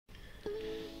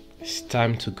It's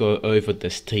time to go over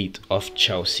the state of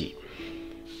Chelsea.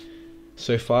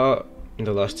 So far, in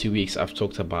the last 2 weeks, I've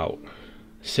talked about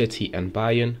City and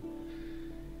Bayern,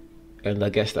 and I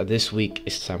guess that this week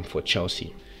it's time for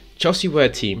Chelsea. Chelsea were a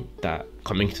team that,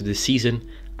 coming to this season,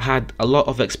 I had a lot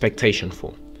of expectation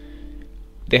for.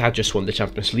 They had just won the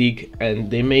Champions League and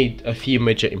they made a few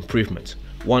major improvements.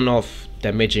 One of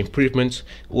their major improvements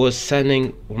was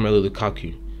signing Romelu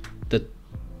Lukaku, the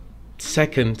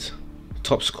second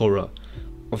top scorer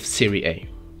of Serie A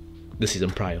the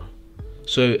season prior.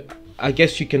 So I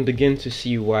guess you can begin to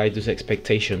see why those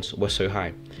expectations were so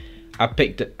high. I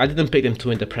didn't pick them to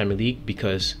win the Premier League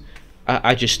because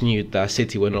I just knew that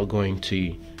City were not going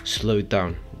to slow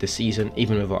down the season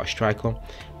even without a striker.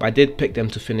 But I did pick them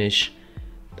to finish.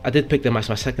 I did pick them as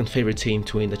my second favorite team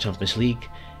to win the Champions League,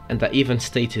 and I even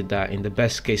stated that in the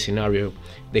best case scenario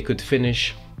they could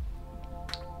finish.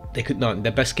 They could not. In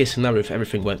the best case scenario, if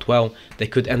everything went well, they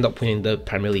could end up winning the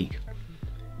Premier League.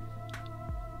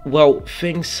 Well,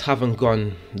 things haven't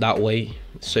gone that way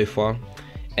so far,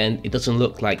 and it doesn't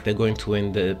look like they're going to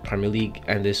win the Premier League,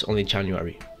 and it's only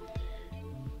January.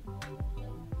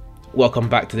 Welcome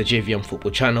back to the JVM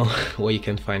Football channel, where you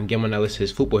can find game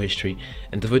analysis, football history,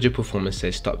 individual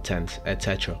performances, top 10s,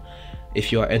 etc.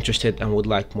 If you are interested and would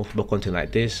like more football content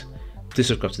like this, please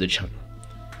subscribe to the channel.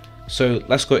 So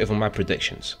let's go over my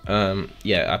predictions.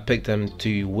 I picked them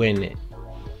to win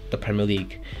the Premier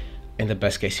League in the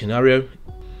best case scenario,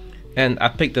 and I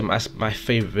picked them as my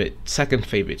second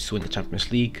favorite to win the Champions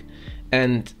League.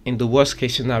 And in the worst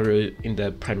case scenario in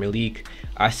the Premier League,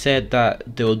 I said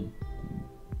that they would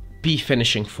be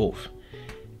finishing fourth.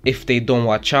 If they don't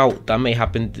watch out, that may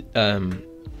happen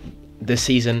this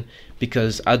season,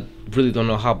 because I really don't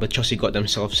know how but Chelsea got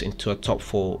themselves into a top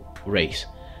 4 race.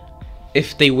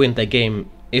 If they win the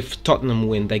game, if Tottenham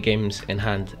win their games in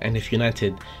hand, and if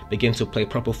United begin to play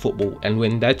proper football and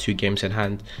win their 2 games in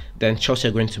hand, then Chelsea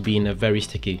are going to be in a very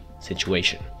sticky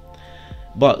situation.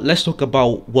 But let's talk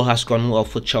about what has gone well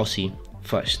for Chelsea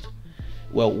first.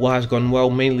 Well, what has gone well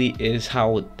mainly is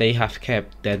how they have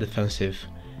kept their defensive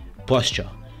posture,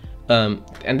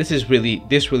 and this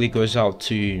really goes out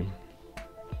to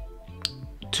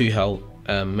Tuchel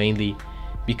mainly,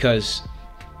 because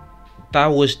that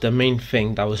was the main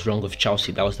thing that was wrong with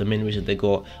Chelsea. That was the main reason they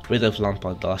got rid of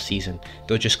Lampard last season.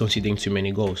 They were just conceding too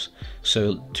many goals.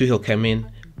 So Tuchel came in,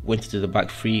 went into the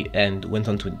back 3 and went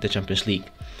on to the Champions League,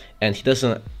 and he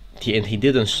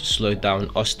didn't slow down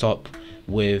or stop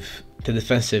with the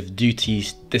defensive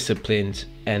duties, disciplines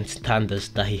and standards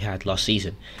that he had last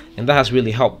season, and that has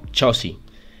really helped Chelsea.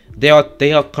 They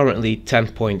are currently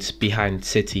 10 points behind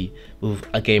City with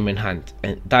a game in hand,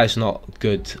 and that is not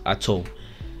good at all.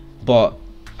 But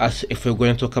if we're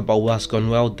going to talk about what has gone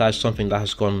well, that's something that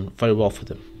has gone very well for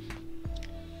them.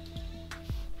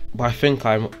 But I think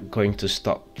I'm going to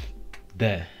stop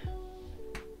there.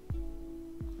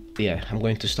 Yeah, I'm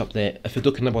going to stop there. If you're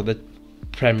talking about the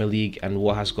Premier League and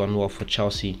what has gone well for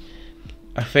Chelsea,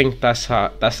 I think that's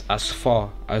as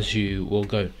far as you will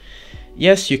go.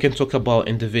 Yes, you can talk about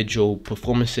individual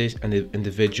performances and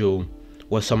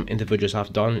what some individuals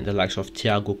have done, in the likes of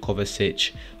Thiago,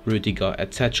 Kovacic, Rudiger,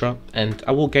 etc. And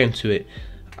I will get into it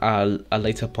a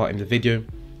later part in the video.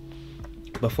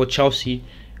 But for Chelsea,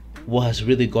 what has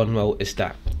really gone well is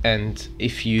that, and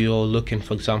if you're looking,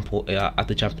 for example, at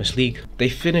the Champions League, they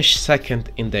finished second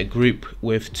in their group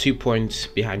with 2 points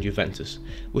behind Juventus,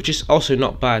 which is also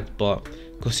not bad, but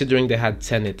considering they had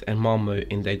Zenit and Malmo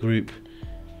in their group,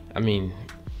 I mean,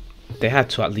 they had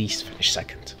to at least finish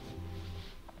second.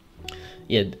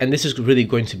 Yeah, and this is really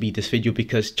going to be this video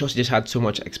because Chelsea just had so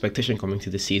much expectation coming to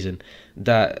the season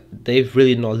that they've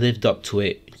really not lived up to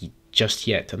it just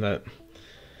yet, and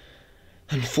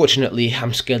unfortunately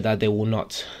I'm scared that they will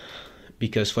not,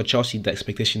 because for Chelsea the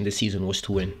expectation this season was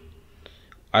to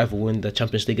either win the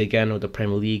Champions League again or the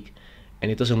Premier League, and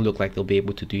it doesn't look like they'll be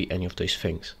able to do any of those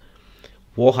things.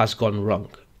 What has gone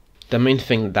wrong? The main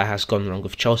thing that has gone wrong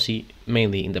with Chelsea,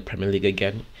 mainly in the Premier League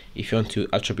again, if you want to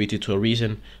attribute it to a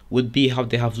reason, would be how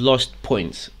they have lost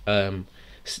points.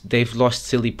 They've lost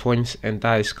silly points, and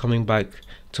that is coming back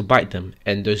to bite them,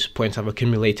 and those points have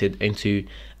accumulated into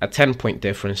a 10-point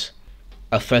difference,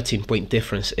 a 13-point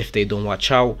difference if they don't watch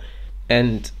out,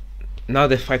 and now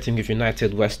they're fighting with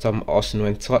United, West Ham, Arsenal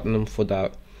and Tottenham for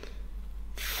that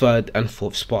 3rd and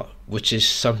 4th spot, which is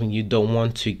something you don't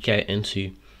want to get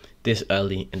into this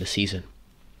early in the season.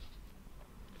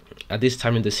 At this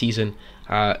time in the season,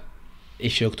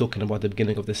 if you're talking about the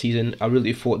beginning of the season, I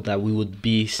really thought that we would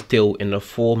be still in a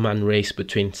 4-man race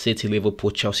between City,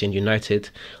 Liverpool, Chelsea and United,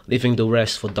 leaving the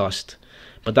rest for dust.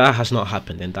 But that has not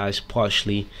happened, and that is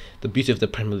partially the beauty of the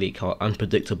Premier League, how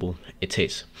unpredictable it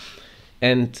is.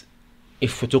 And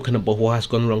if we're talking about what has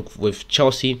gone wrong with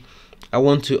Chelsea, I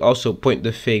want to also point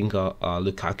the finger at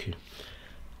Lukaku.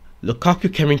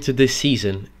 Lukaku came into this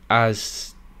season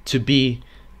as to be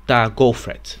that goal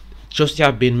threat. Chelsea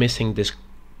have been missing this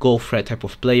goal threat type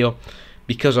of player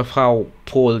because of how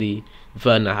poorly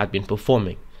Werner had been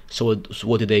performing. So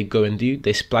what did they go and do?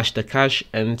 They splashed the cash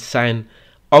and signed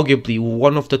arguably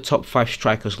one of the top 5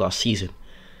 strikers last season.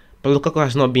 But Lukaku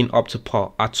has not been up to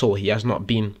par at all. He has not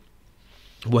been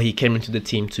what he came into the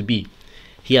team to be.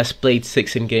 He has played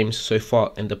 16 games so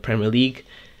far in the Premier League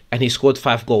and he scored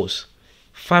 5 goals.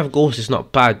 5 goals is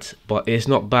not bad, but it's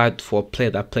not bad for a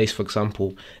player that plays, for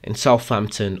example, in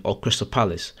Southampton or Crystal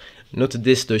Palace. Not to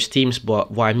diss those teams,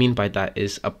 but what I mean by that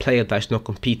is a player that is not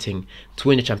competing to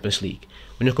win the Champions League.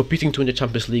 When you're competing to win the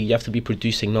Champions League, you have to be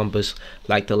producing numbers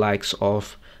like the likes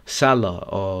of Salah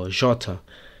or Jota.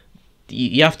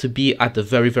 You have to be at the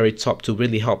very, very top to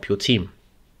really help your team.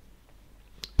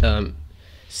 5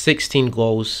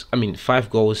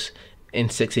 goals in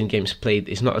 16 games played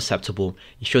is not acceptable.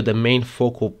 You show the main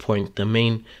focal point, the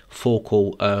main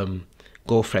focal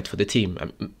goal threat for the team.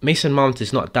 Mason Mount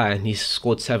is not that, and he's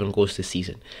scored 7 goals this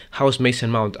season. How is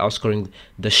Mason Mount outscoring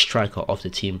the striker of the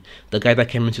team, the guy that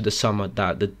came into the summer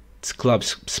that the club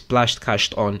splashed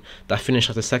cashed on, that finished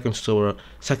as the second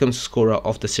scorer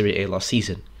of the Serie A last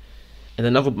season? And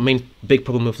another main big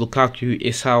problem with Lukaku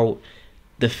is how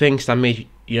the things that made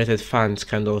United fans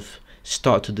kind of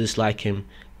start to dislike him,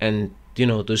 and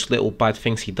those little bad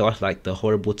things he does, like the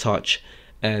horrible touch,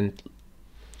 and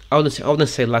I wouldn't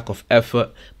say lack of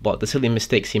effort, but the silly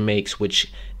mistakes he makes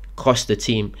which cost the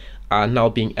team are now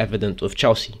being evident with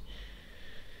Chelsea.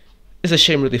 It's a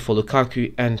shame really for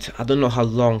Lukaku, and I don't know how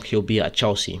long he'll be at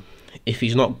Chelsea. If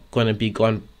he's not going to be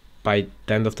gone by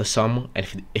the end of the summer,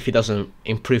 and if he doesn't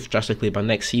improve drastically by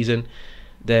next season,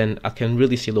 then I can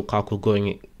really see Lukaku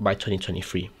going by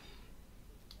 2023.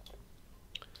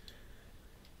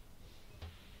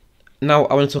 Now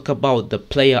I want to talk about the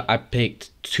player I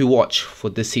picked to watch for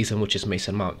this season, which is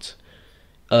Mason Mount.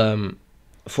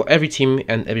 For every team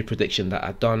and every prediction that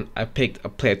I've done, I picked a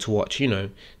player to watch,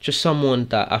 just someone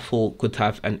that I thought could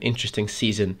have an interesting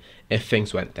season if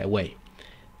things went their way.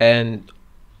 And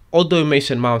although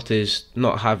Mason Mount is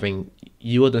not having,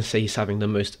 you wouldn't say he's having the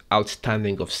most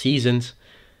outstanding of seasons,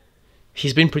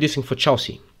 he's been producing for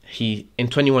Chelsea. In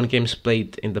 21 games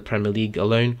played in the Premier League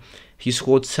alone, he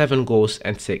scored 7 goals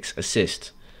and 6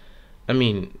 assists.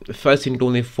 13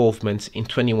 goal involvements in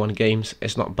 21 games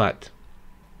is not bad.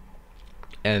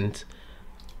 And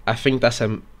I think that's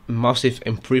a massive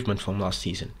improvement from last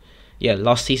season. Yeah,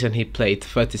 last season he played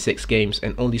 36 games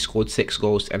and only scored 6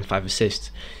 goals and 5 assists.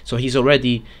 So he's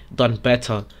already done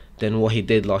better than what he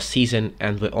did last season,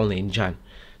 and we're only in Jan.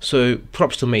 So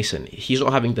props to Mason. He's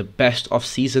not having the best of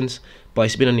seasons, but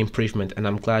it's been an improvement, and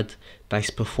I'm glad that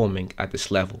he's performing at this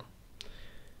level.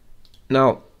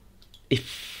 Now,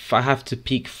 if I have to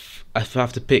pick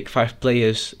 5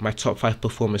 players, my top 5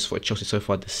 performers for Chelsea so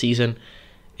far this season,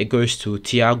 it goes to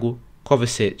Thiago,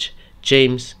 Kovacic,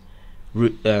 James,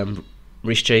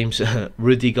 Reece James,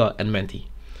 Rudiger, and Mendy.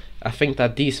 I think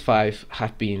that these 5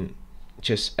 have been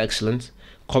just excellent.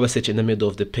 Kovacic in the middle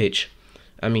of the pitch.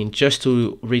 Just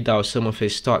to read out some of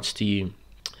his stats to you,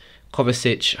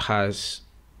 Kovacic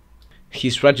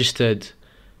he's registered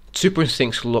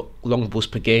 2.6 long balls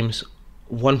per game,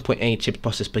 1.8 chip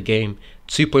passes per game,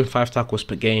 2.5 tackles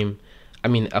per game.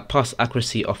 A pass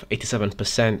accuracy of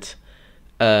 87%,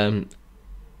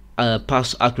 a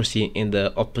pass accuracy in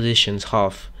the opposition's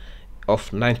half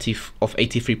of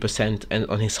 83%, and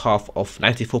on his half of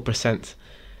 94%.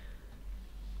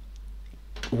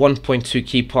 1.2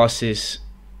 key passes.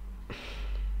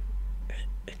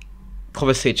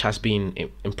 Kovacic has been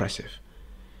impressive.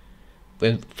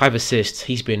 With 5 assists,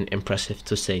 he's been impressive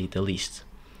to say the least.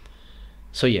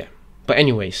 So yeah, but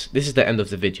anyways, this is the end of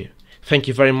the video. Thank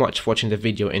you very much for watching the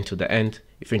video until the end.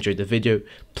 If you enjoyed the video,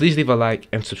 please leave a like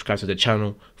and subscribe to the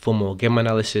channel for more game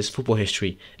analysis, football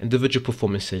history, individual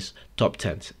performances, top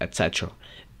 10s, etc.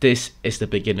 This is the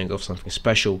beginning of something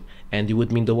special, and it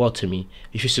would mean the world to me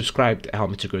if you subscribed and help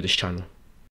me to grow this channel.